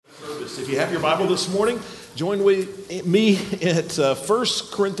Jesus. If you have your Bible this morning, join with me at 1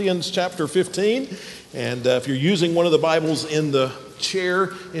 Corinthians chapter 15. And if you're using one of the Bibles in the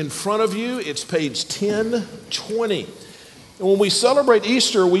chair in front of you, it's page 1020. And when we celebrate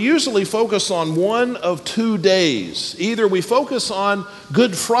Easter, we usually focus on one of 2 days. Either we focus on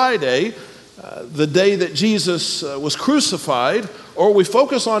Good Friday, the day that Jesus was crucified, or we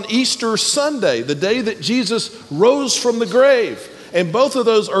focus on Easter Sunday, the day that Jesus rose from the grave. And both of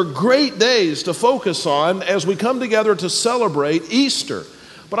those are great days to focus on as we come together to celebrate Easter.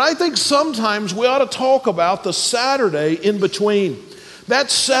 But I think sometimes we ought to talk about the Saturday in between. That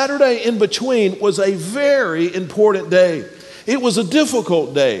Saturday in between was a very important day. It was a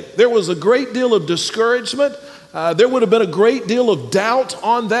difficult day. There was a great deal of discouragement. There would have been a great deal of doubt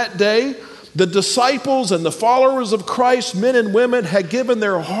on that day. The disciples and the followers of Christ, men and women, had given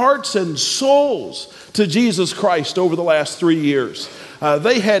their hearts and souls to Jesus Christ over the last 3 years.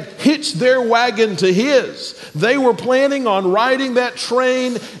 They had hitched their wagon to His. They were planning on riding that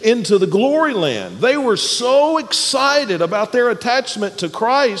train into the glory land. They were so excited about their attachment to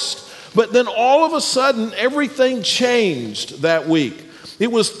Christ, but then all of a sudden, everything changed that week.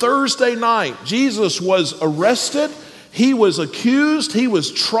 It was Thursday night. Jesus was arrested. He was accused, he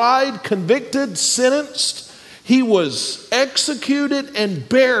was tried, convicted, sentenced. He was executed and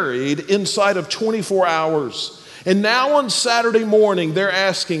buried inside of 24 hours. And now on Saturday morning, they're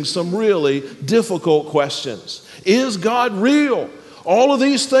asking some really difficult questions. Is God real? All of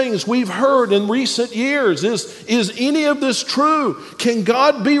these things we've heard in recent years. Is any of this true? Can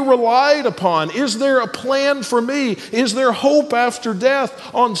God be relied upon? Is there a plan for me? Is there hope after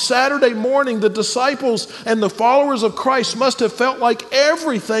death? On Saturday morning, the disciples and the followers of Christ must have felt like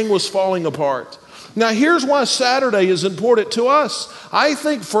everything was falling apart. Now, here's why Saturday is important to us. I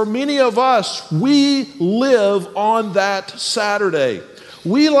think for many of us, we live on that Saturday.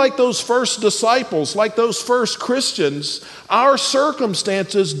 We, like those first disciples, like those first Christians, our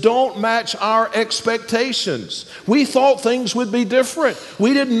circumstances don't match our expectations. We thought things would be different.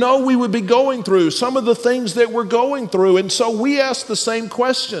 We didn't know we would be going through some of the things that we're going through. And so we ask the same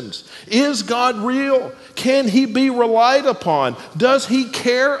questions. Is God real? Can He be relied upon? Does He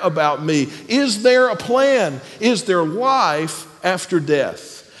care about me? Is there a plan? Is there life after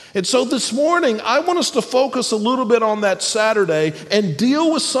death? And so this morning, I want us to focus a little bit on that Saturday and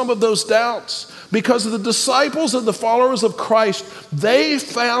deal with some of those doubts. Because the disciples and the followers of Christ, they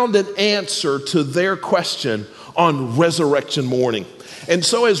found an answer to their question on resurrection morning. And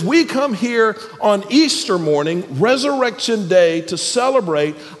so as we come here on Easter morning, Resurrection Day, to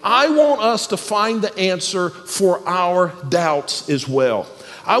celebrate, I want us to find the answer for our doubts as well.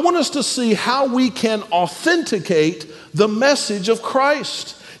 I want us to see how we can authenticate the message of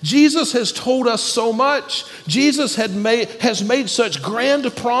Christ. Jesus has told us so much. Jesus has made such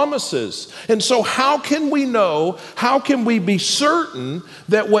grand promises. And so how can we know, how can we be certain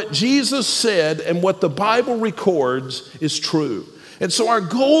that what Jesus said and what the Bible records is true? And so our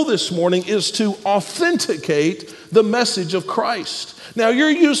goal this morning is to authenticate the message of Christ. Now, you're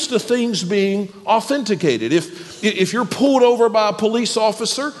used to things being authenticated. If you're pulled over by a police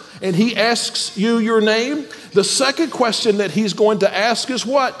officer and he asks you your name, the second question that he's going to ask is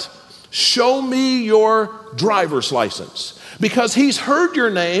what? Show me your driver's license. Because he's heard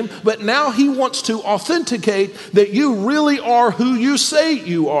your name, but now he wants to authenticate that you really are who you say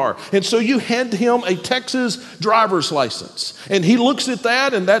you are. And so you hand him a Texas driver's license. And he looks at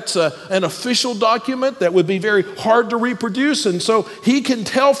that, and that's an official document that would be very hard to reproduce. And so he can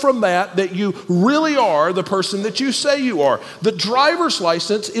tell from that you really are the person that you say you are. The driver's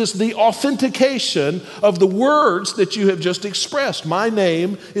license is the authentication of the words that you have just expressed. My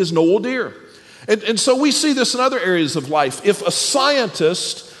name is Noel Deere. And so we see this in other areas of life. If a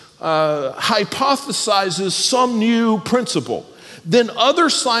scientist hypothesizes some new principle, then other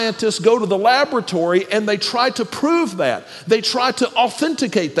scientists go to the laboratory and they try to prove that. They try to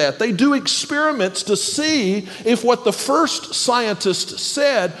authenticate that. They do experiments to see if what the first scientist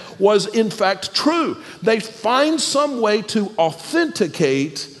said was in fact true. They find some way to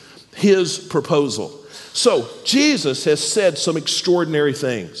authenticate his proposal. So Jesus has said some extraordinary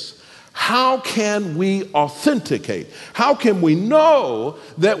things. How can we authenticate? How can we know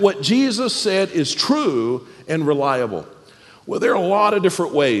that what Jesus said is true and reliable? Well, there are a lot of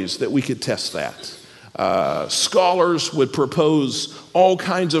different ways that we could test that. Scholars would propose all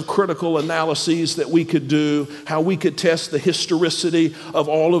kinds of critical analyses that we could do, how we could test the historicity of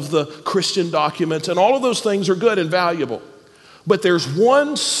all of the Christian documents, and all of those things are good and valuable. But there's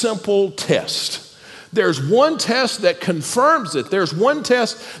one simple test. There's one test that confirms it. There's one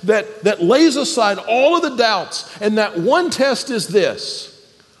test that lays aside all of the doubts. And that one test is this.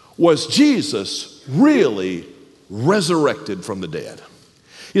 was Jesus really resurrected from the dead?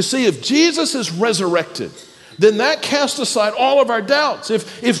 You see, if Jesus is resurrected, then that casts aside all of our doubts.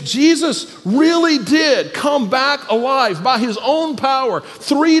 If Jesus really did come back alive by his own power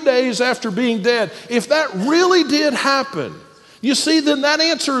 3 days after being dead, if that really did happen, you see, then that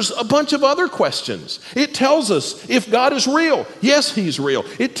answers a bunch of other questions. It tells us if God is real. Yes, he's real.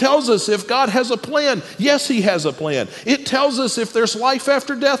 It tells us if God has a plan. Yes, he has a plan. It tells us if there's life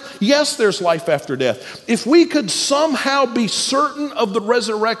after death. Yes, there's life after death. If we could somehow be certain of the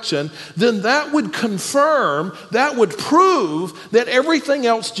resurrection, then that would confirm, that would prove that everything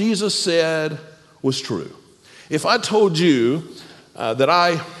else Jesus said was true. If I told you that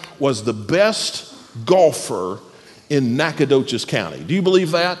I was the best golfer in Nacogdoches County, do you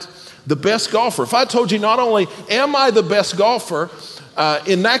believe that? The best golfer. If I told you not only am I the best golfer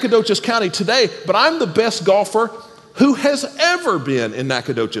in Nacogdoches County today, but I'm the best golfer who has ever been in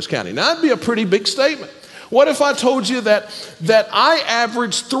Nacogdoches County. Now, that'd be a pretty big statement. What if I told you that I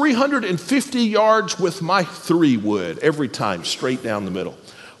averaged 350 yards with my 3-wood every time, straight down the middle?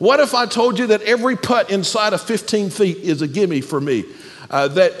 What if I told you that every putt inside of 15 feet is a gimme for me?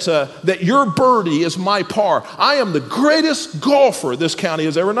 That your birdie is my par. I am the greatest golfer this county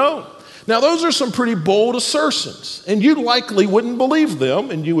has ever known. Now, those are some pretty bold assertions, and you likely wouldn't believe them,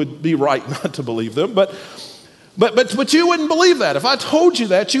 and you would be right not to believe them, but you wouldn't believe that. If I told you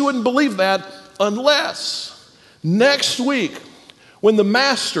that, you wouldn't believe that unless next week, when the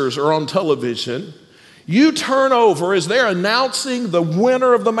Masters are on television, you turn over as they're announcing the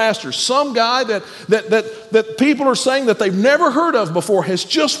winner of the Masters. Some guy that people are saying that they've never heard of before has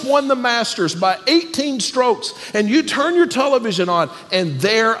just won the Masters by 18 strokes. And you turn your television on, and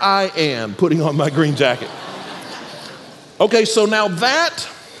there I am putting on my green jacket. Okay, so now that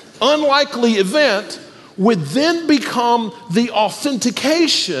unlikely event would then become the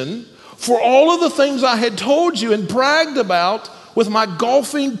authentication for all of the things I had told you and bragged about with my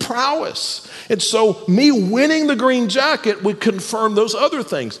golfing prowess. And so me winning the green jacket would confirm those other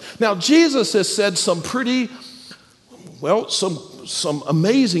things. Now, Jesus has said some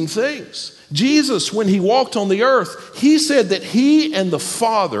amazing things. Jesus, when he walked on the earth, he said that he and the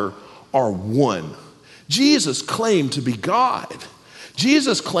Father are one. Jesus claimed to be God.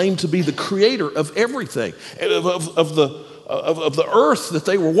 Jesus claimed to be the creator of everything, of the earth that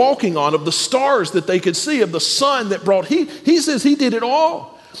they were walking on, of the stars that they could see, of the sun that brought heat. He says he did it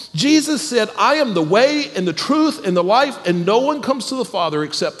all. Jesus said, I am the way and the truth and the life, and no one comes to the Father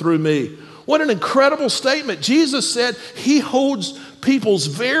except through me. What an incredible statement. Jesus said he holds people's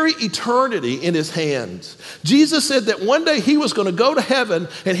very eternity in his hands. Jesus said that one day he was going to go to heaven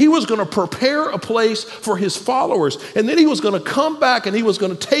and he was going to prepare a place for his followers. And then he was going to come back and he was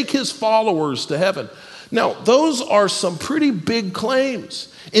going to take his followers to heaven. Now, those are some pretty big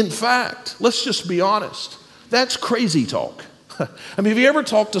claims. In fact, let's just be honest. That's crazy talk. I mean, have you ever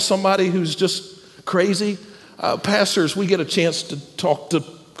talked to somebody who's just crazy? Pastors, we get a chance to talk to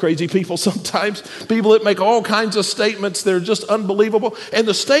crazy people sometimes. People that make all kinds of statements. They're just unbelievable. And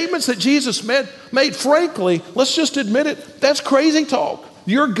the statements that Jesus made, frankly, let's just admit it, that's crazy talk.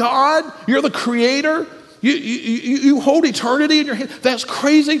 You're God. You're the creator. You hold eternity in your hand. That's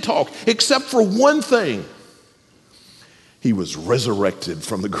crazy talk, except for one thing. He was resurrected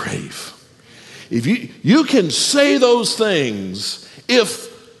from the grave. If you can say those things if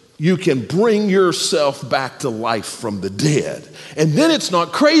you can bring yourself back to life from the dead. And then it's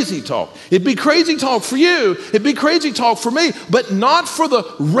not crazy talk. It'd be crazy talk for you. It'd be crazy talk for me, but not for the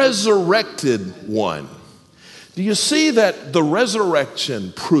resurrected one. Do you see that the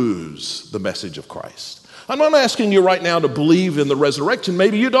resurrection proves the message of Christ? I'm not asking you right now to believe in the resurrection.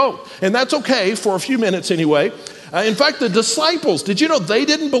 Maybe you don't. And that's okay for a few minutes anyway. In fact, the disciples, did you know they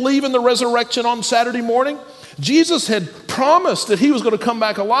didn't believe in the resurrection on Saturday morning? Jesus had promised that he was going to come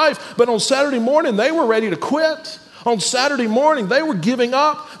back alive, but on Saturday morning, they were ready to quit. On Saturday morning, they were giving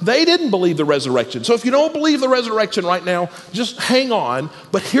up. They didn't believe the resurrection. So if you don't believe the resurrection right now, just hang on.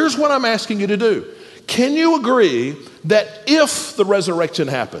 But here's what I'm asking you to do. Can you agree that if the resurrection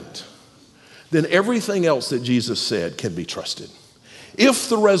happened, then everything else that Jesus said can be trusted? If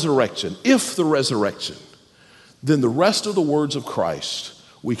the resurrection, then the rest of the words of Christ,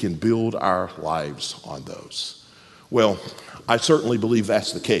 we can build our lives on those. Well, I certainly believe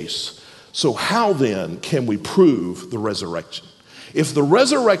that's the case. So how then can we prove the resurrection? If the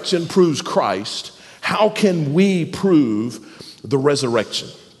resurrection proves Christ, how can we prove the resurrection?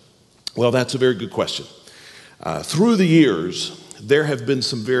 Well, that's a very good question. Through the years, there have been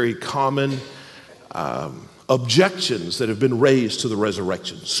some very common objections that have been raised to the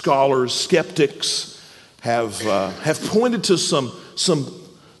resurrection. Scholars, skeptics have pointed to some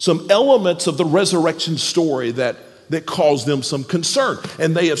some elements of the resurrection story that caused them some concern.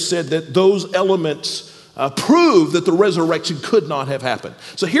 And they have said that those elements prove that the resurrection could not have happened.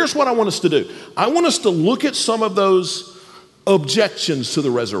 So here's what I want us to do. I want us to look at some of those objections to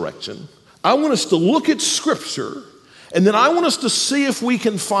the resurrection. I want us to look at Scripture, and then I want us to see if we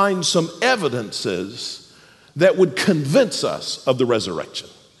can find some evidences that would convince us of the resurrection.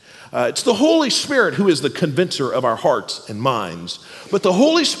 It's the Holy Spirit who is the convincer of our hearts and minds. But the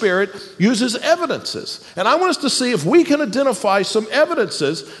Holy Spirit uses evidences. And I want us to see if we can identify some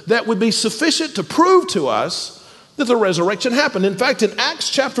evidences that would be sufficient to prove to us that the resurrection happened. In fact, in Acts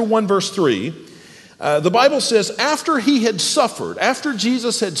chapter 1, verse 3, the Bible says, after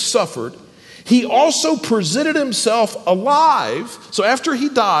Jesus had suffered, he also presented himself alive. So after he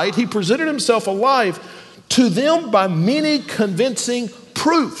died, he presented himself alive to them by many convincing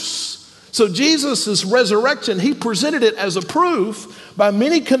proofs. So Jesus' resurrection, he presented it as a proof by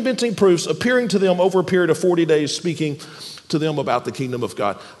many convincing proofs, appearing to them over a period of 40 days, speaking to them about the kingdom of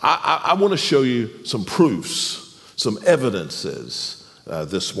God. I want to show you some proofs, some evidences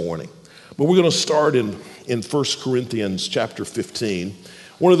this morning. But we're going to start in 1 Corinthians chapter 15.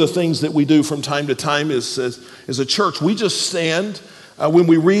 One of the things that we do from time to time is, as a church, we just stand when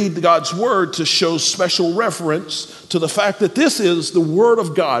we read God's word to show special reference to the fact that this is the word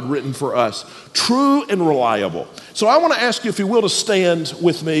of God written for us, true and reliable. So I want to ask you, if you will, to stand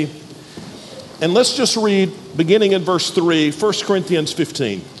with me, and let's just read, beginning in verse 3, 1 Corinthians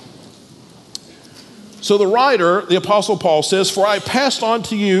 15. So the writer, the Apostle Paul, says, "For I passed on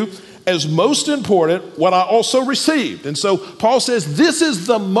to you as most important what I also received." And so Paul says, this is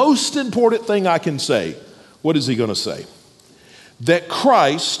the most important thing I can say. What is he going to say? That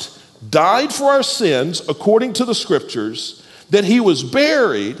Christ died for our sins according to the Scriptures, that he was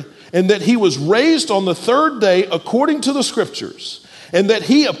buried, and that he was raised on the third day according to the Scriptures, and that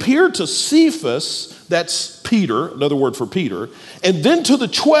he appeared to Cephas, that's Peter, another word for Peter, and then to the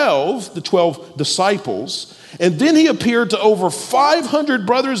 12 disciples, and then he appeared to over 500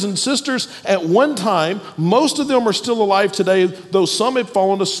 brothers and sisters at one time. Most of them are still alive today, though some have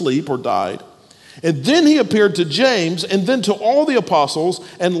fallen asleep or died. And then he appeared to James, and then to all the apostles,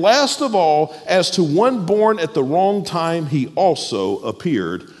 and last of all, as to one born at the wrong time, he also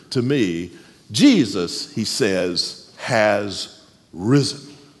appeared to me. Jesus, he says, has risen.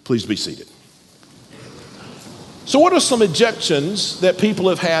 Please be seated. So what are some objections that people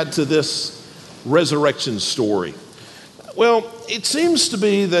have had to this resurrection story? Well, it seems to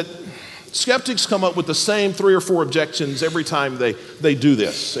be that skeptics come up with the same 3 or 4 objections every time they do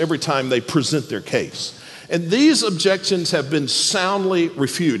this, every time they present their case. And these objections have been soundly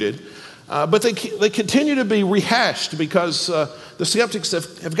refuted, but they continue to be rehashed because the skeptics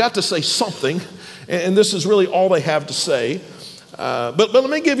have got to say something, and this is really all they have to say. But let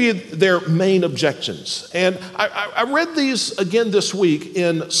me give you their main objections. And I read these again this week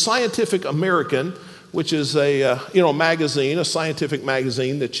in Scientific American, which is a magazine, a scientific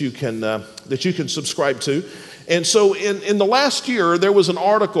magazine that you can subscribe to. And so in the last year, there was an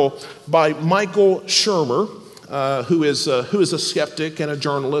article by Michael Shermer, who is a skeptic and a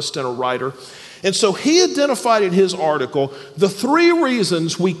journalist and a writer. And so he identified in his article the 3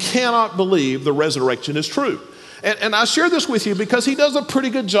 reasons we cannot believe the resurrection is true. And I share this with you because he does a pretty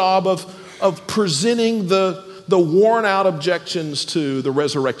good job of presenting the worn out objections to the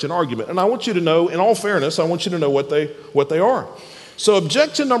resurrection argument. And I want you to know, in all fairness, I want you to know what they are. So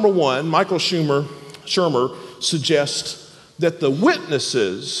objection number 1, Michael Shermer suggests that the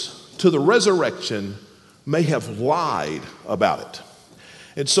witnesses to the resurrection may have lied about it.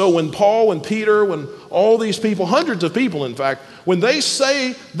 And so when Paul and Peter, when all these people, hundreds of people in fact, when they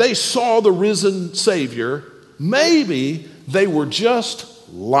say they saw the risen Savior, maybe they were just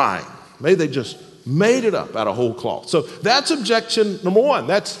lying. Maybe they just made it up out of whole cloth. So that's objection number 1.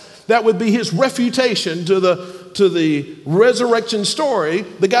 That would be his refutation to the resurrection story.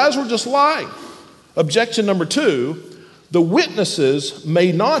 The guys were just lying. Objection number 2, the witnesses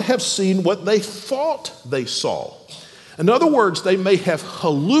may not have seen what they thought they saw. In other words, they may have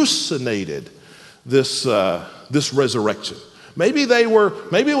hallucinated this resurrection. Maybe it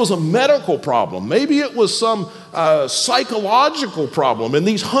was a medical problem. Maybe it was some psychological problem, and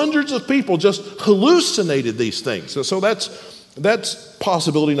these hundreds of people just hallucinated these things. So that's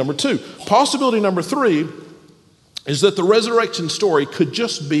possibility number 2. Possibility number 3 is that the resurrection story could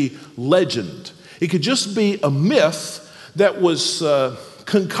just be legend. It could just be a myth that was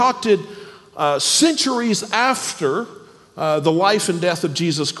concocted centuries after the life and death of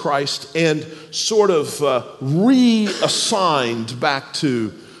Jesus Christ and sort of reassigned back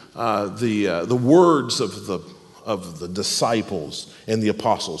to the words of of the disciples and the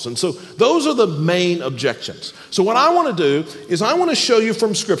apostles. And so those are the main objections. So what I want to do is I want to show you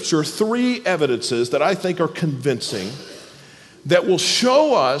from Scripture 3 evidences that I think are convincing that will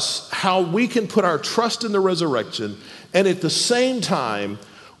show us how we can put our trust in the resurrection and at the same time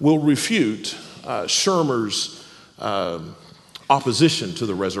will refute Schirmer's opposition to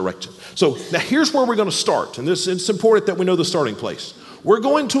the resurrection. So now here's where we're going to start. And it's important that we know the starting place. We're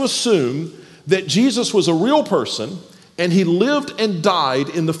going to assume that Jesus was a real person and he lived and died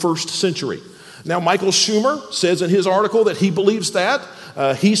in the first century. Now, Michael Schumer says in his article that he believes that.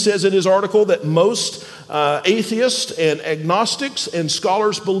 He says in his article that most atheists and agnostics and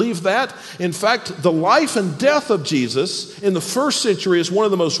scholars believe that. In fact, the life and death of Jesus in the first century is one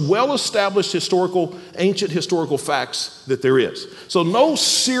of the most well-established ancient historical facts that there is. So no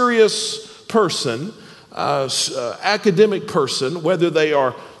serious person, academic person, whether they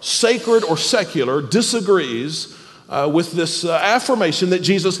are sacred or secular, disagrees with this affirmation that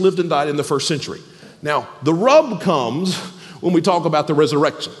Jesus lived and died in the first century. Now, the rub comes when we talk about the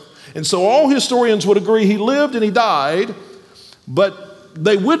resurrection. And so all historians would agree he lived and he died, but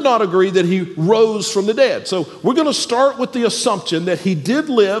they would not agree that he rose from the dead. So we're going to start with the assumption that he did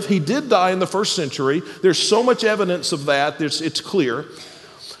live, he did die in the first century. There's so much evidence of that, it's clear.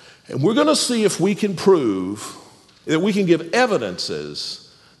 And we're going to see if we can prove that we can give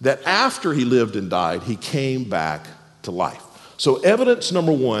evidences that after he lived and died, he came back to life. So evidence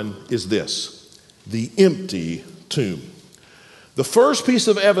number 1 is this: the empty tomb. The first piece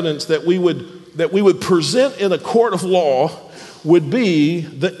of evidence that we would present in a court of law would be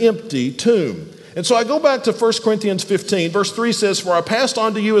the empty tomb. And so I go back to 1 Corinthians 15. Verse 3 says, "For I passed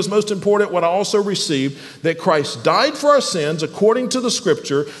on to you as most important what I also received, that Christ died for our sins according to the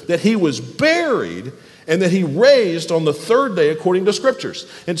Scripture, that he was buried, and that he raised on the third day according to Scriptures."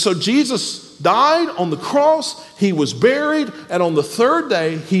 And so Jesus died on the cross, he was buried, and on the third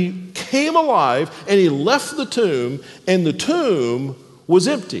day he came alive and he left the tomb, and the tomb was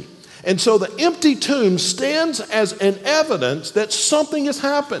empty. And so the empty tomb stands as an evidence that something has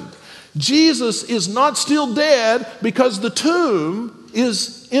happened. Jesus is not still dead because the tomb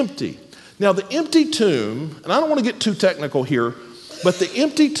is empty. Now, the empty tomb, and I don't want to get too technical here, but the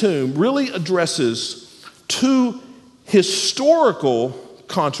empty tomb really addresses 2 historical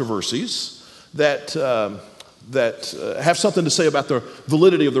controversies that have something to say about the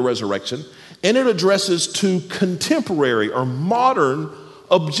validity of the resurrection, and it addresses 2 contemporary or modern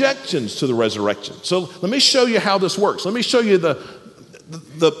objections to the resurrection. So let me show you how this works. Let me show you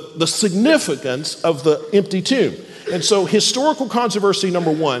the significance of the empty tomb. And so historical controversy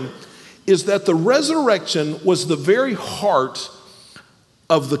number 1 is that the resurrection was the very heart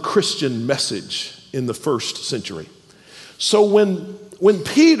of the Christian message in the first century. So when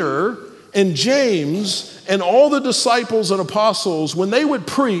Peter and James and all the disciples and apostles, when they would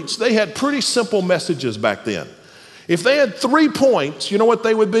preach, they had pretty simple messages back then. If they had 3 points, you know what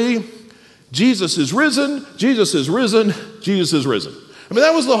they would be? Jesus is risen, Jesus is risen, Jesus is risen. I mean,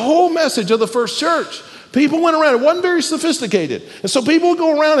 that was the whole message of the first church. People went around, it wasn't very sophisticated. And so people would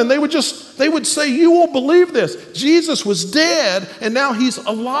go around and they would say, "You won't believe this. Jesus was dead and now he's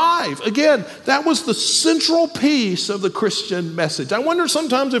alive." Again, that was the central piece of the Christian message. I wonder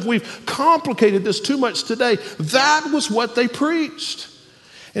sometimes if we've complicated this too much today. That was what they preached.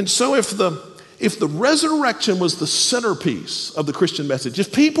 And so if the resurrection was the centerpiece of the Christian message,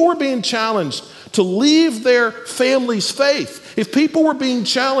 if people were being challenged to leave their family's faith, if people were being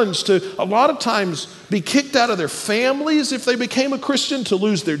challenged to a lot of times be kicked out of their families if they became a Christian, to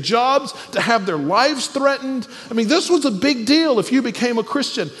lose their jobs, to have their lives threatened. I mean, this was a big deal if you became a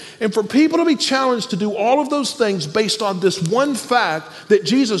Christian. And for people to be challenged to do all of those things based on this one fact that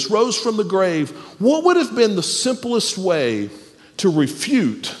Jesus rose from the grave, what would have been the simplest way to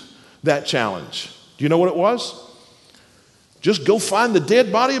refute that challenge? Do you know what it was? Just go find the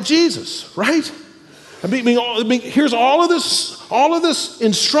dead body of Jesus, right? I mean, here's all of this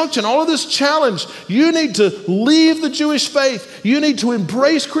instruction, all of this challenge. You need to leave the Jewish faith. You need to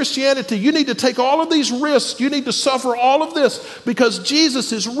embrace Christianity. You need to take all of these risks. You need to suffer all of this because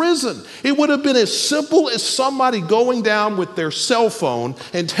Jesus is risen. It would have been as simple as somebody going down with their cell phone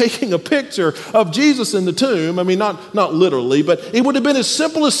and taking a picture of Jesus in the tomb. I mean, not literally, but it would have been as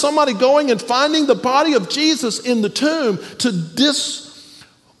simple as somebody going and finding the body of Jesus in the tomb to disprove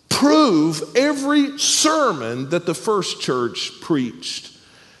every sermon that the first church preached.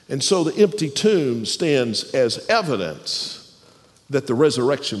 And so the empty tomb stands as evidence that the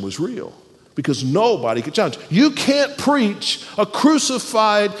resurrection was real, because nobody could challenge. You can't preach a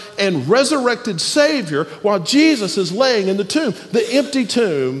crucified and resurrected Savior while Jesus is laying in the tomb. The empty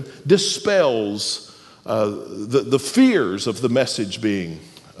tomb dispels the fears of the message being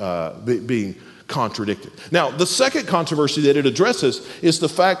contradicted. Now, the second controversy that it addresses is the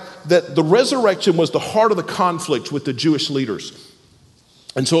fact that the resurrection was the heart of the conflict with the Jewish leaders.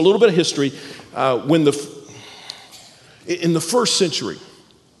 And so a little bit of history, in the first century,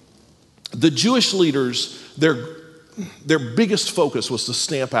 the Jewish leaders, their biggest focus was to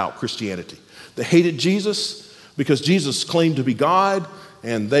stamp out Christianity. They hated Jesus because Jesus claimed to be God,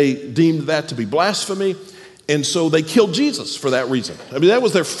 and they deemed that to be blasphemy. And so they killed Jesus for that reason. I mean, that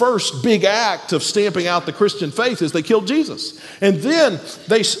was their first big act of stamping out the Christian faith, is they killed Jesus. And then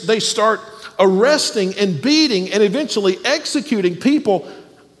they start arresting and beating and eventually executing people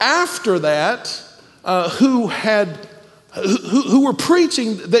after that who were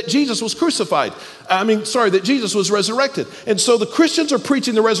preaching that Jesus was crucified. That Jesus was resurrected. And so the Christians are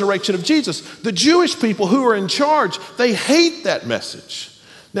preaching the resurrection of Jesus. The Jewish people who are in charge, they hate that message.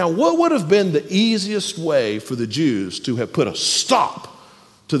 Now, what would have been the easiest way for the Jews to have put a stop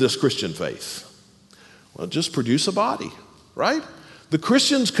to this Christian faith? Well, just produce a body, right? The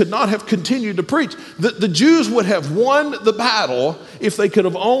Christians could not have continued to preach. The Jews would have won the battle if they could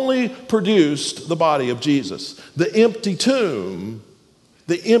have only produced the body of Jesus. The empty tomb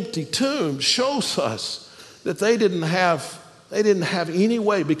shows us that they didn't have any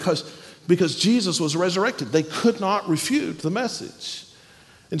way, because Jesus was resurrected. They could not refute the message.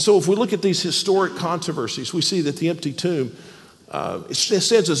 And so if we look at these historic controversies, we see that the empty tomb it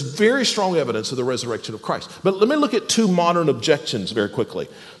stands as very strong evidence of the resurrection of Christ. But let me look at two modern objections very quickly.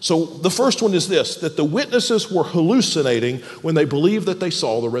 So the first one is this, that the witnesses were hallucinating when they believed that they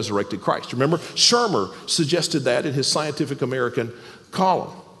saw the resurrected Christ. Remember, Shermer suggested that in his Scientific American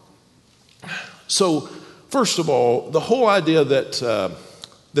column. So first of all, the whole idea that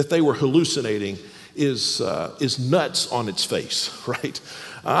they were hallucinating is nuts on its face, right?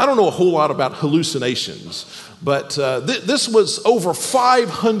 I don't know a whole lot about hallucinations, but this was over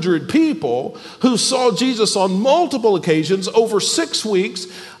 500 people who saw Jesus on multiple occasions over 6 weeks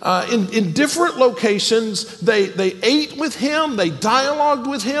in different locations. They ate with him, they dialogued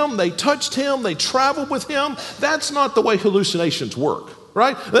with him, they touched him, they traveled with him. That's not the way hallucinations work.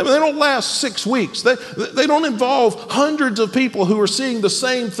 Right? They don't last 6 weeks. They don't involve hundreds of people who are seeing the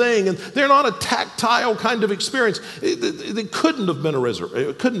same thing, and they're not a tactile kind of experience. It couldn't have been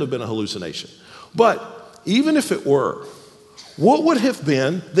a hallucination. But even if it were, what would have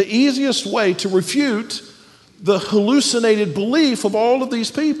been the easiest way to refute the hallucinated belief of all of these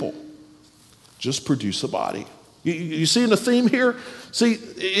people? Just produce a body. You seeing a theme here? See,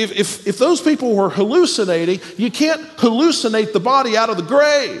 if those people were hallucinating, you can't hallucinate the body out of the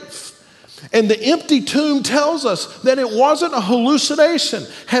grave. And the empty tomb tells us that it wasn't a hallucination.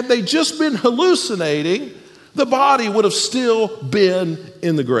 Had they just been hallucinating, the body would have still been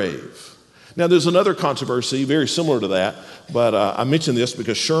in the grave. Now, there's another controversy very similar to that, but I mention this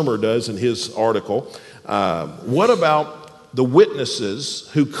because Shermer does in his article. What about the witnesses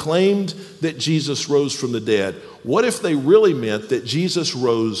who claimed that Jesus rose from the dead? What if they really meant that Jesus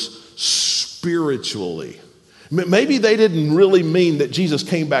rose spiritually? Maybe they didn't really mean that Jesus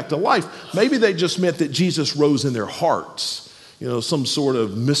came back to life. Maybe they just meant that Jesus rose in their hearts, some sort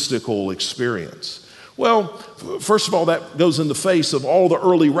of mystical experience. Well, first of all, that goes in the face of all the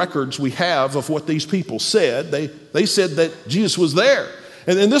early records we have of what these people said. They said that Jesus was there.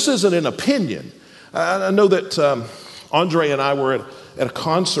 And this isn't an opinion. I know that Andre and I were at a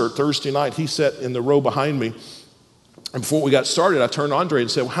concert Thursday night. He sat in the row behind me. And before we got started, I turned to Andre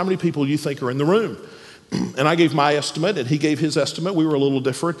and said, well, how many people do you think are in the room? And I gave my estimate, and he gave his estimate. We were a little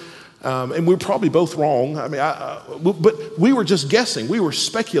different. And we were probably both wrong. But we were just guessing. We were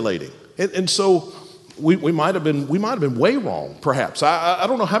speculating. And so we might have been way wrong, perhaps. I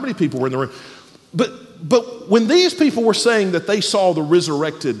don't know how many people were in the room. But when these people were saying that they saw the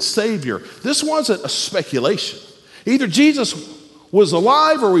resurrected Savior, this wasn't a speculation. Either Jesus was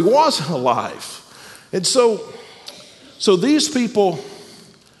alive or he wasn't alive. And so these people,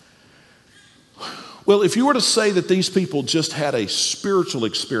 well, if you were to say that these people just had a spiritual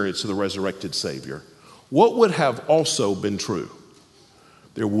experience of the resurrected Savior, what would have also been true?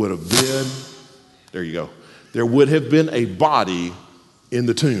 There would have been a body in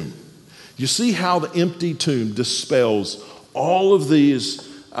the tomb. You see how the empty tomb dispels all of these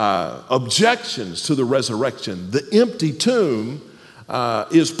objections to the resurrection. The empty tomb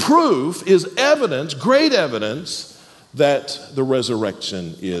is proof, is evidence, great evidence that the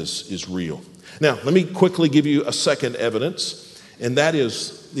resurrection is real. Now, let me quickly give you a second evidence, and that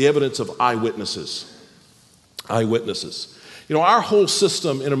is the evidence of eyewitnesses. Eyewitnesses. Our whole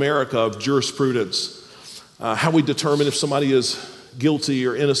system in America of jurisprudence, how we determine if somebody is guilty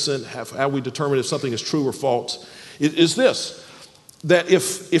or innocent, how we determine if something is true or false, is this, that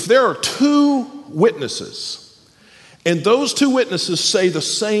if there are two witnesses, and those two witnesses say the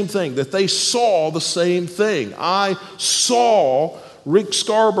same thing, that they saw the same thing. I saw Rick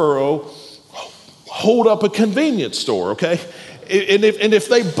Scarborough hold up a convenience store, okay? And if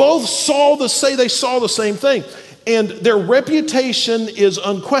they both say they saw the same thing, and their reputation is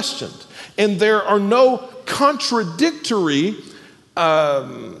unquestioned, and there are no contradictory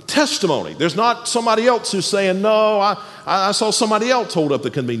testimony. There's not somebody else who's saying, no, I saw somebody else hold up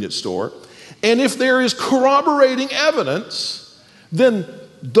the convenience store. And if there is corroborating evidence, then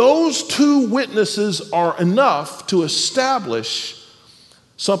those two witnesses are enough to establish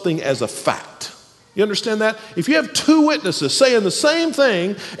something as a fact. You understand that? If you have two witnesses saying the same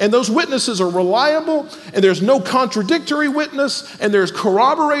thing, and those witnesses are reliable, and there's no contradictory witness, and there's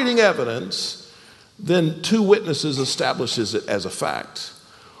corroborating evidence, then two witnesses establishes it as a fact.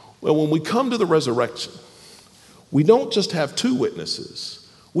 Well, when we come to the resurrection, we don't just have two witnesses.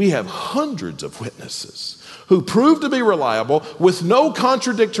 We have hundreds of witnesses who prove to be reliable with no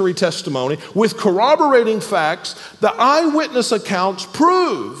contradictory testimony, with corroborating facts. The eyewitness accounts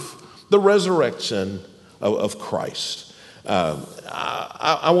prove the resurrection of Christ.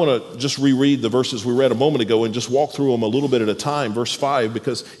 I want to just reread the verses we read a moment ago and just walk through them a little bit at a time. Verse 5,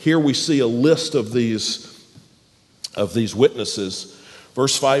 because here we see a list of these witnesses.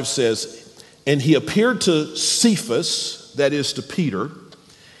 Verse 5 says, and he appeared to Cephas, that is to Peter,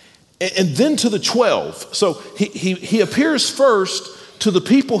 and then to the 12. So he appears first to the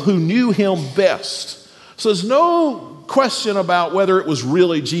people who knew him best. So there's no question about whether it was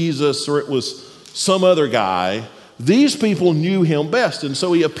really Jesus or it was some other guy. These people knew him best, and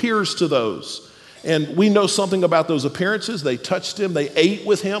so he appears to those. And we know something about those appearances. They touched him. They ate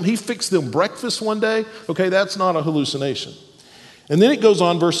with him. He fixed them breakfast one day. Okay, that's not a hallucination. And then it goes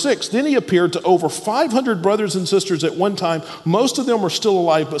on, verse 6. Then he appeared to over 500 brothers and sisters at one time. Most of them were still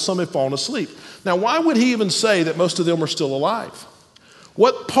alive, but some had fallen asleep. Now, why would he even say that most of them were still alive?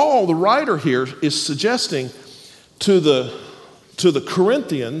 What Paul, the writer here, is suggesting to the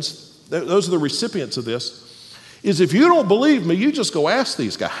Corinthians, those are the recipients of this, is if you don't believe me, you just go ask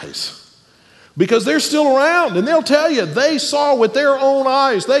these guys. Because they're still around, and they'll tell you they saw with their own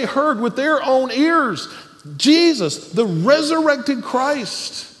eyes, they heard with their own ears, Jesus, the resurrected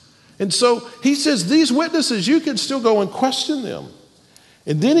Christ. And so he says, these witnesses, you can still go and question them.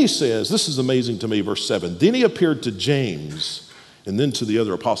 And then he says, this is amazing to me, verse 7. Then he appeared to James and then to the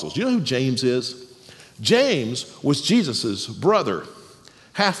other apostles. Do you know who James is? James was Jesus's brother,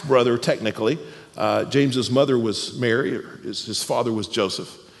 half-brother technically. James's mother was Mary, or his father was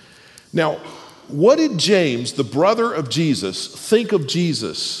Joseph. Now, what did James, the brother of Jesus, think of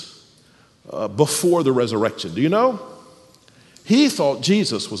Jesus before the resurrection? Do you know? He thought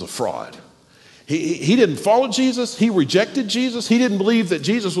Jesus was a fraud. He didn't follow Jesus. He rejected Jesus. He didn't believe that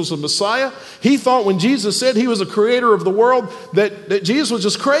Jesus was the Messiah. He thought when Jesus said he was a creator of the world that Jesus was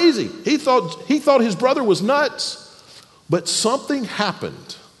just crazy. He thought his brother was nuts. But something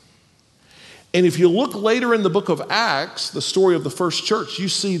happened. And if you look later in the book of Acts, the story of the first church, you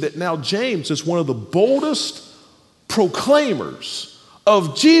see that now James is one of the boldest proclaimers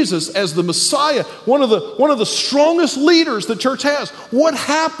of Jesus as the Messiah, one of the strongest leaders the church has. What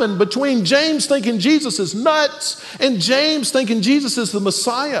happened between James thinking Jesus is nuts and James thinking Jesus is the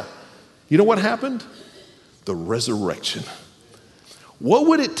Messiah? You know what happened? The resurrection. What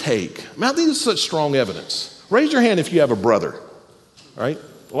would it take? I mean, I think this is such strong evidence. Raise your hand if you have a brother. All right?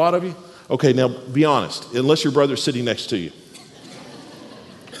 A lot of you? Okay, now be honest, unless your brother's sitting next to you.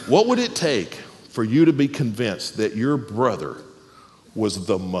 What would it take for you to be convinced that your brother was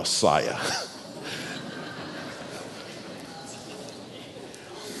the Messiah?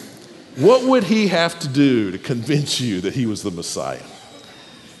 What would he have to do to convince you that he was the Messiah?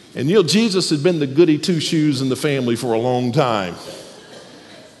 And you know, Jesus had been the goody two-shoes in the family for a long time.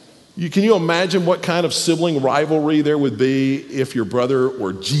 Can you imagine what kind of sibling rivalry there would be if your brother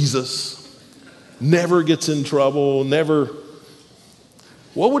were Jesus? Never gets in trouble, never.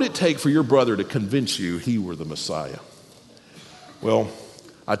 What would it take for your brother to convince you he were the Messiah? Well,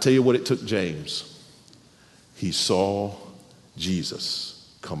 I tell you what it took James. He saw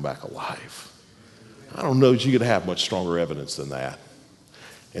Jesus come back alive. I don't know that you could have much stronger evidence than that.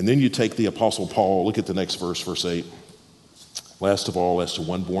 And then you take the Apostle Paul, look at the next verse, verse 8. Last of all, as to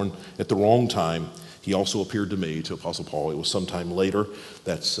one born at the wrong time, he also appeared to me, to Apostle Paul. It was sometime later.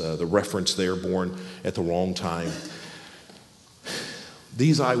 That's the reference there, born at the wrong time.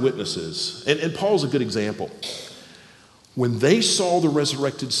 These eyewitnesses, and Paul's a good example. When they saw the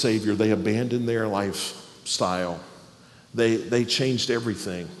resurrected Savior, they abandoned their lifestyle. They changed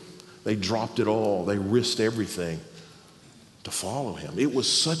everything. They dropped it all. They risked everything to follow him. It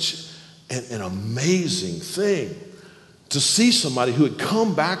was such an amazing thing to see somebody who had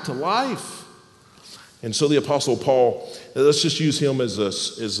come back to life. And so the Apostle Paul, let's just use him as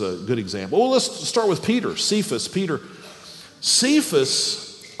a good example. Well, let's start with Peter, Cephas.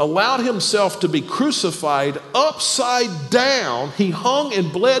 Cephas allowed himself to be crucified upside down. He hung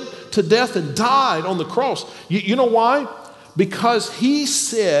and bled to death and died on the cross. You know why? Because he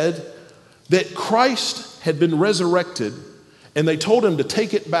said that Christ had been resurrected, and they told him to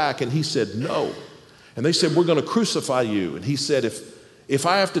take it back, and he said no. And they said, we're going to crucify you. And he said, if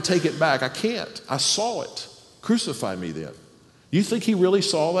I have to take it back, I can't. I saw it. Crucify me then. You think he really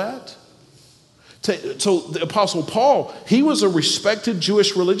saw that? So the Apostle Paul, he was a respected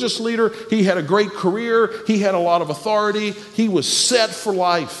Jewish religious leader. He had a great career. He had a lot of authority. He was set for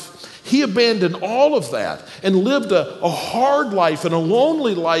life. He abandoned all of that and lived a hard life and a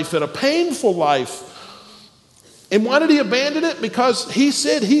lonely life and a painful life. And why did he abandon it? Because he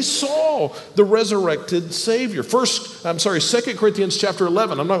said he saw the resurrected Savior. 2 Corinthians chapter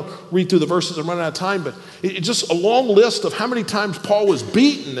 11. I'm not going to read through the verses. I'm running out of time, but it's just a long list of how many times Paul was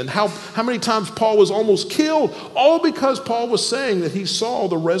beaten and how many times Paul was almost killed, all because Paul was saying that he saw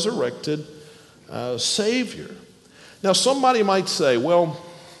the resurrected Savior. Now, somebody might say, well,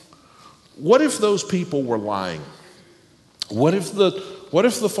 what if those people were lying? What if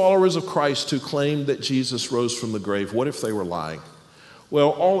the followers of Christ who claimed that Jesus rose from the grave, what if they were lying?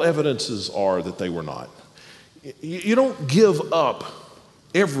 Well, all evidences are that they were not. You don't give up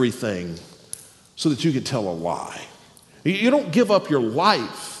everything so that you can tell a lie. You don't give up your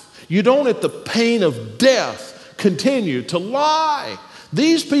life. You don't, at the pain of death, continue to lie.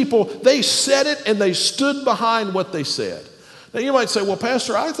 These people, they said it and they stood behind what they said. Now you might say, well,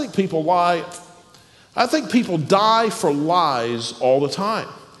 Pastor, I think people lie. I think people die for lies all the time.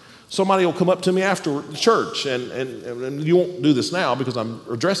 Somebody will come up to me after church, and you won't do this now because I'm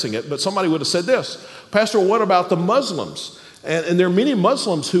addressing it, but somebody would have said this, Pastor, what about the Muslims? And there are many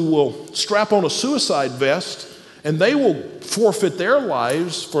Muslims who will strap on a suicide vest, and they will forfeit their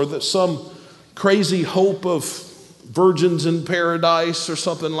lives for some crazy hope of virgins in paradise or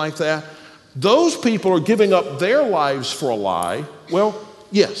something like that. Those people are giving up their lives for a lie. Well,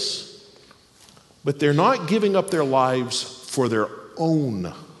 yes. But they're not giving up their lives for their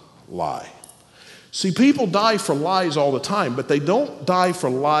own lie. See, people die for lies all the time, but they don't die for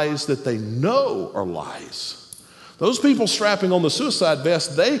lies that they know are lies. Those people strapping on the suicide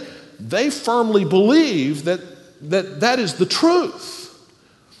vest, they firmly believe that is the truth.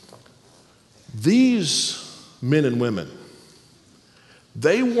 These men and women,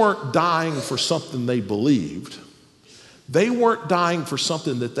 they weren't dying for something they believed. They weren't dying for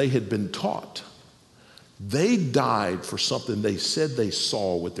something that they had been taught. They died for something they said they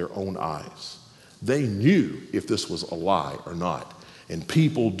saw with their own eyes. They knew if this was a lie or not. And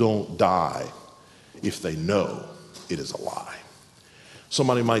people don't die if they know it is a lie.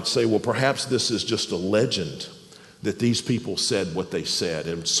 Somebody might say, well, perhaps this is just a legend that these people said what they said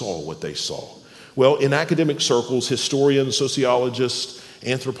and saw what they saw. Well, in academic circles, historians, sociologists,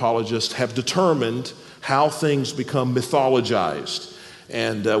 anthropologists have determined how things become mythologized.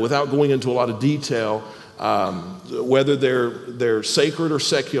 And without going into a lot of detail, whether they're sacred or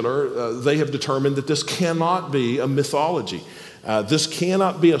secular, they have determined that this cannot be a mythology. This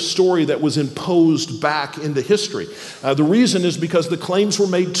cannot be a story that was imposed back into history. The reason is because the claims were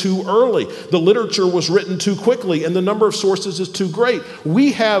made too early. The literature was written too quickly, and the number of sources is too great.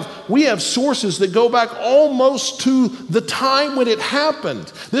 We have sources that go back almost to the time when it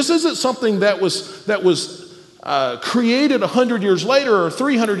happened. This isn't something that was created 100 years later or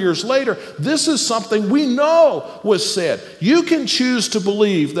 300 years later. This is something we know was said. You can choose to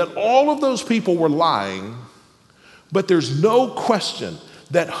believe that all of those people were lying, but there's no question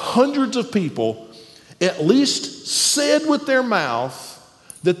that hundreds of people at least said with their mouth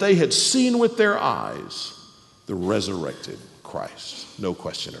that they had seen with their eyes the resurrected Christ. No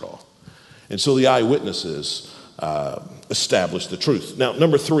question at all. And so the eyewitnesses established the truth. Now,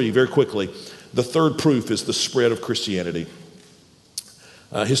 number 3, very quickly, the third proof is the spread of Christianity.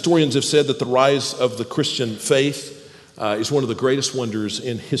 Historians have said that the rise of the Christian faith is one of the greatest wonders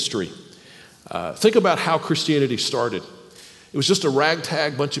in history. Think about how Christianity started. It was just a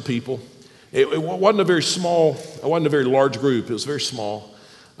ragtag bunch of people. It wasn't a very large group. It was very small.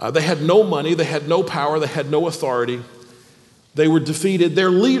 They had no money. They had no power. They had no authority. They were defeated.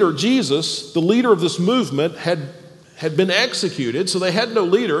 Their leader, Jesus, the leader of this movement, had been executed, so they had no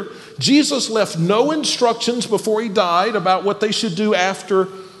leader. Jesus left no instructions before he died about what they should do after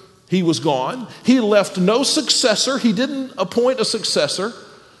He was gone. He left no successor. He didn't appoint a successor.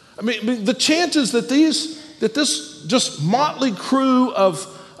 I mean, the chances that this just motley crew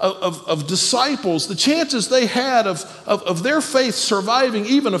of disciples, the chances they had of their faith surviving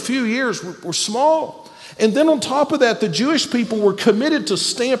even a few years were small. And then on top of that, the Jewish people were committed to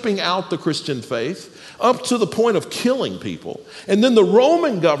stamping out the Christian faith up to the point of killing people. And then the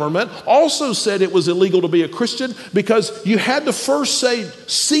Roman government also said it was illegal to be a Christian because you had to first say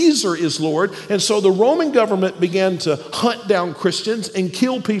Caesar is Lord. And so the Roman government began to hunt down Christians and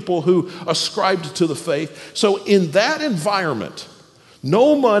kill people who ascribed to the faith. So in that environment,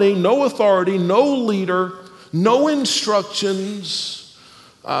 no money, no authority, no leader, no instructions,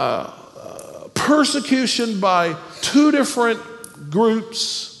 persecution by two different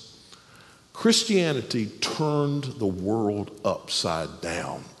groups, Christianity turned the world upside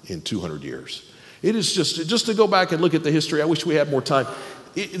down in 200 years. It is just to go back and look at the history, I wish we had more time.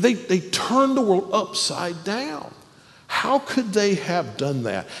 They turned the world upside down. How could they have done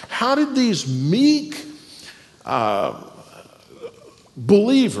that? How did these meek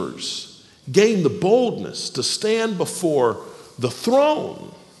believers gain the boldness to stand before the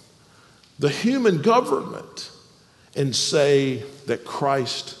throne, the human government, and say that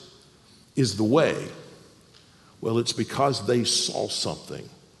Christ is the way? Well, it's because they saw something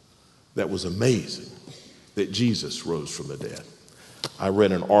that was amazing, that Jesus rose from the dead. I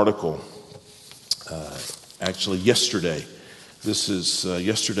read an article actually yesterday. This is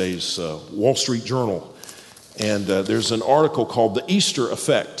yesterday's Wall Street Journal. And there's an article called The Easter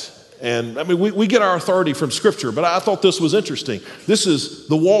Effect. And I mean, we get our authority from Scripture, but I thought this was interesting. This is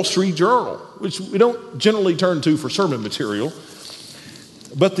the Wall Street Journal, which we don't generally turn to for sermon material.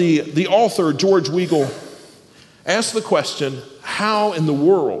 But the author, George Weigel, asked the question, how in the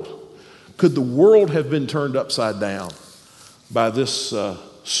world could the world have been turned upside down by this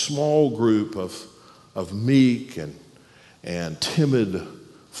small group of meek and timid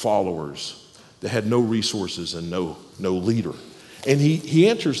followers that had no resources and no leader? And he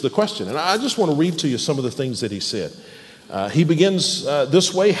answers the question. And I just want to read to you some of the things that he said. He begins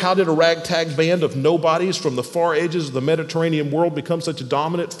this way: how did a ragtag band of nobodies from the far edges of the Mediterranean world become such a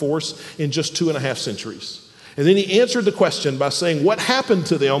dominant force in just 2.5 centuries? And then he answered the question by saying what happened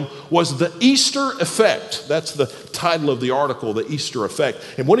to them was the Easter effect. That's the title of the article, the Easter effect.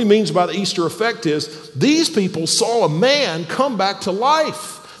 And what he means by the Easter effect is these people saw a man come back to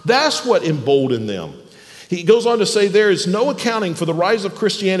life. That's what emboldened them. He goes on to say there is no accounting for the rise of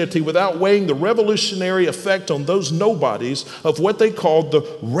Christianity without weighing the revolutionary effect on those nobodies of what they called the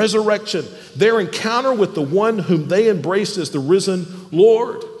resurrection, their encounter with the one whom they embraced as the risen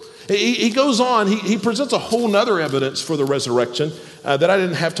Lord. He goes on, he presents a whole nother evidence for the resurrection that I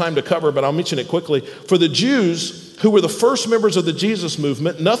didn't have time to cover, but I'll mention it quickly. For the Jews, who were the first members of the Jesus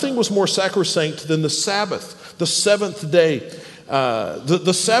movement, nothing was more sacrosanct than the Sabbath, the seventh day.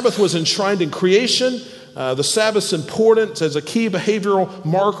 The Sabbath was enshrined in creation. The Sabbath's importance as a key behavioral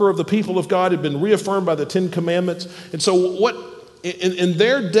marker of the people of God had been reaffirmed by the Ten Commandments. And so in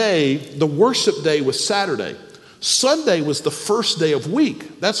their day, the worship day was Saturday. Sunday was the first day of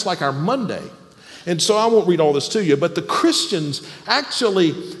week. That's like our Monday. And so I won't read all this to you, but the Christians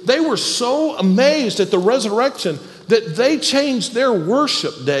actually, they were so amazed at the resurrection that they changed their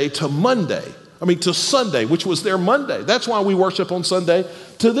worship day to to Sunday, which was their Monday. That's why we worship on Sunday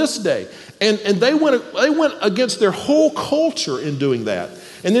to this day. And they went against their whole culture in doing that.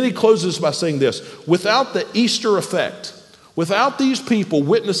 And then he closes by saying this: without the Easter effect, without these people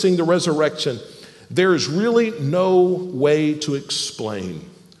witnessing the resurrection, there is really no way to explain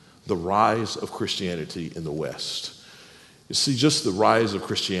the rise of Christianity in the West. You see, just the rise of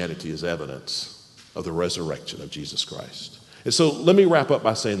Christianity is evidence of the resurrection of Jesus Christ. And so let me wrap up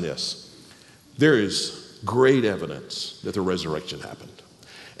by saying this. There is great evidence that the resurrection happened.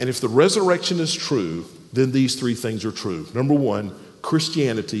 And if the resurrection is true, then these three things are true. Number one,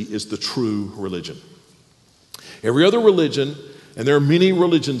 Christianity is the true religion. Every other religion, and there are many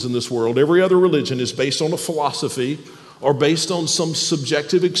religions in this world, every other religion is based on a philosophy or based on some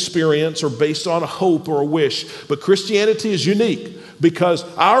subjective experience or based on a hope or a wish. But Christianity is unique because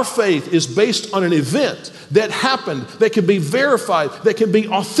our faith is based on an event that happened, that can be verified, that can be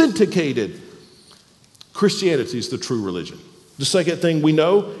authenticated. Christianity is the true religion. The second thing we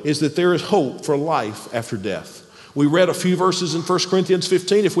know is that there is hope for life after death. We read a few verses in 1 Corinthians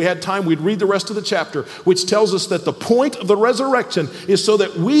 15. If we had time, we'd read the rest of the chapter, which tells us that the point of the resurrection is so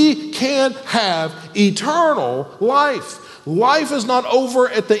that we can have eternal life. Life is not over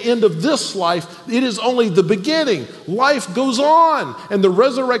at the end of this life. It is only the beginning. Life goes on. And the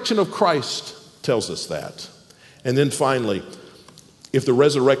resurrection of Christ tells us that. And then finally, If the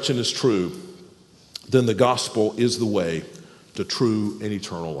resurrection is true, then the gospel is the way to true and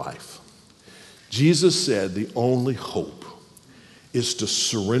eternal life. Jesus said the only hope is to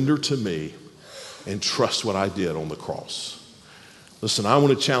surrender to me and trust what I did on the cross. Listen, I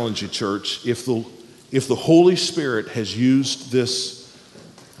want to challenge you, church. If the Holy Spirit has used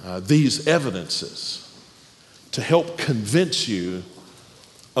these evidences to help convince you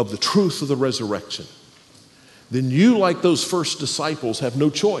of the truth of the resurrection, then you, like those first disciples, have no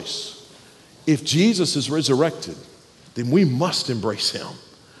choice. If Jesus is resurrected, then we must embrace him.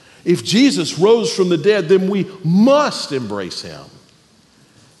 If Jesus rose from the dead, then we must embrace him.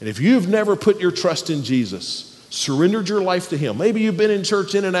 And if you've never put your trust in Jesus, surrendered your life to him, maybe you've been in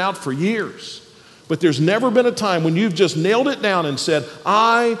church in and out for years, but there's never been a time when you've just nailed it down and said,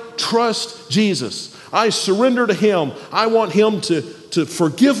 I trust Jesus. I surrender to him. I want him to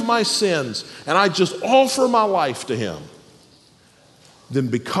forgive my sins, and I just offer my life to him. Then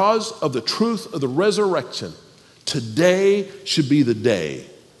because of the truth of the resurrection, today should be the day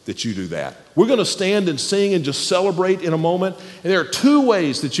that you do that. We're going to stand and sing and just celebrate in a moment. And there are two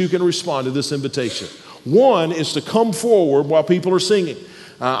ways that you can respond to this invitation. One is to come forward while people are singing.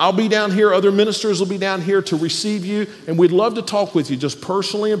 I'll be down here. Other ministers will be down here to receive you. And we'd love to talk with you just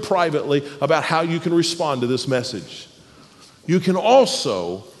personally and privately about how you can respond to this message. You can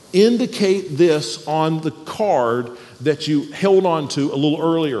also indicate this on the card that you held on to a little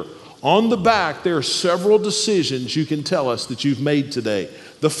earlier. On the back, there are several decisions you can tell us that you've made today.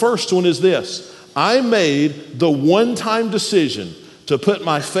 The first one is this: I made the one-time decision to put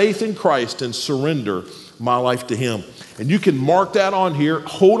my faith in Christ and surrender my life to him. And you can mark that on here.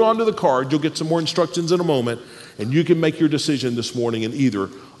 Hold on to the card. You'll get some more instructions in a moment. And you can make your decision this morning in either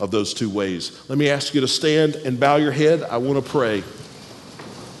of those two ways. Let me ask you to stand and bow your head. I want to pray.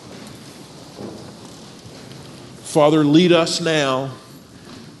 Father, lead us now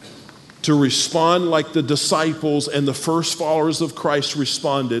to respond like the disciples and the first followers of Christ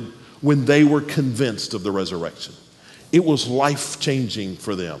responded when they were convinced of the resurrection. It was life-changing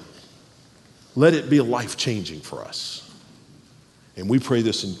for them. Let it be life-changing for us. And we pray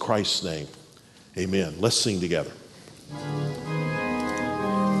this in Christ's name. Amen. Let's sing together.